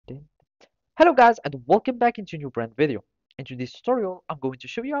Hello guys and welcome back into a new brand video. In today's tutorial, I'm going to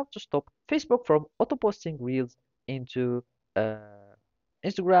show you how to stop Facebook from auto-posting reels into uh,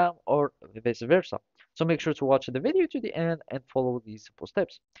 Instagram or vice versa. So make sure to watch the video to the end and follow these simple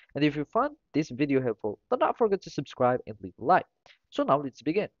steps. And if you found this video helpful, do not forget to subscribe and leave a like. So now let's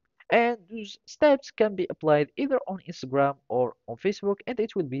begin. And those steps can be applied either on Instagram or on Facebook and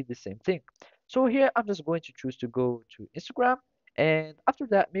it will be the same thing. So here I'm just going to choose to go to Instagram and after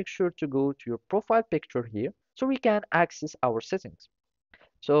that, make sure to go to your profile picture here so we can access our settings.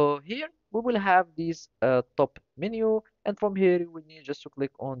 So here we will have this top menu, and from here you will need just to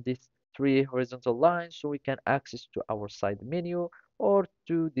click on these three horizontal lines so we can access to our side menu or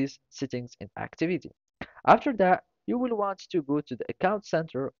to this settings and activity. After that, you will want to go to the account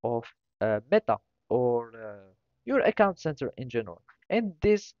center of Meta or your account center in general. And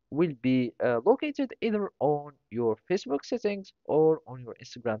this will be located either on your Facebook settings or on your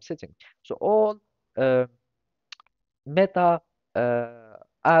Instagram settings. So all uh, Meta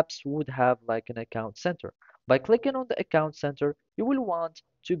apps would have like an account center. By clicking on the account center, you will want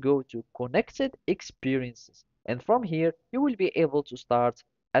to go to connected experiences. And from here, you will be able to start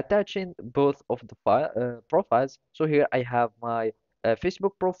attaching both of the profiles. So here I have my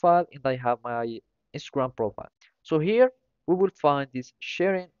Facebook profile and I have my Instagram profile. So here we will find this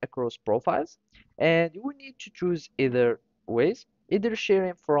sharing across profiles and you will need to choose either ways, either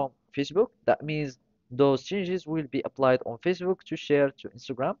sharing from Facebook, that means those changes will be applied on Facebook to share to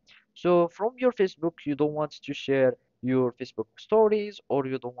Instagram. So from your Facebook, you don't want to share your Facebook stories or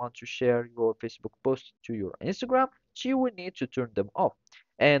you don't want to share your Facebook post to your Instagram, so you will need to turn them off.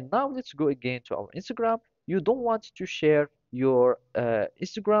 And now let's go again to our Instagram. You don't want to share your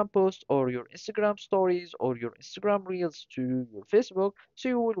Instagram post or your Instagram stories or your Instagram reels to your Facebook, so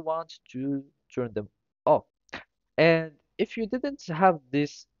you will want to turn them off. And if you didn't have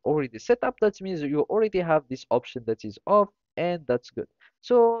this already set up, that means you already have this option that is off, and that's good.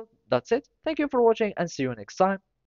 So that's it. Thank you for watching and see you next time.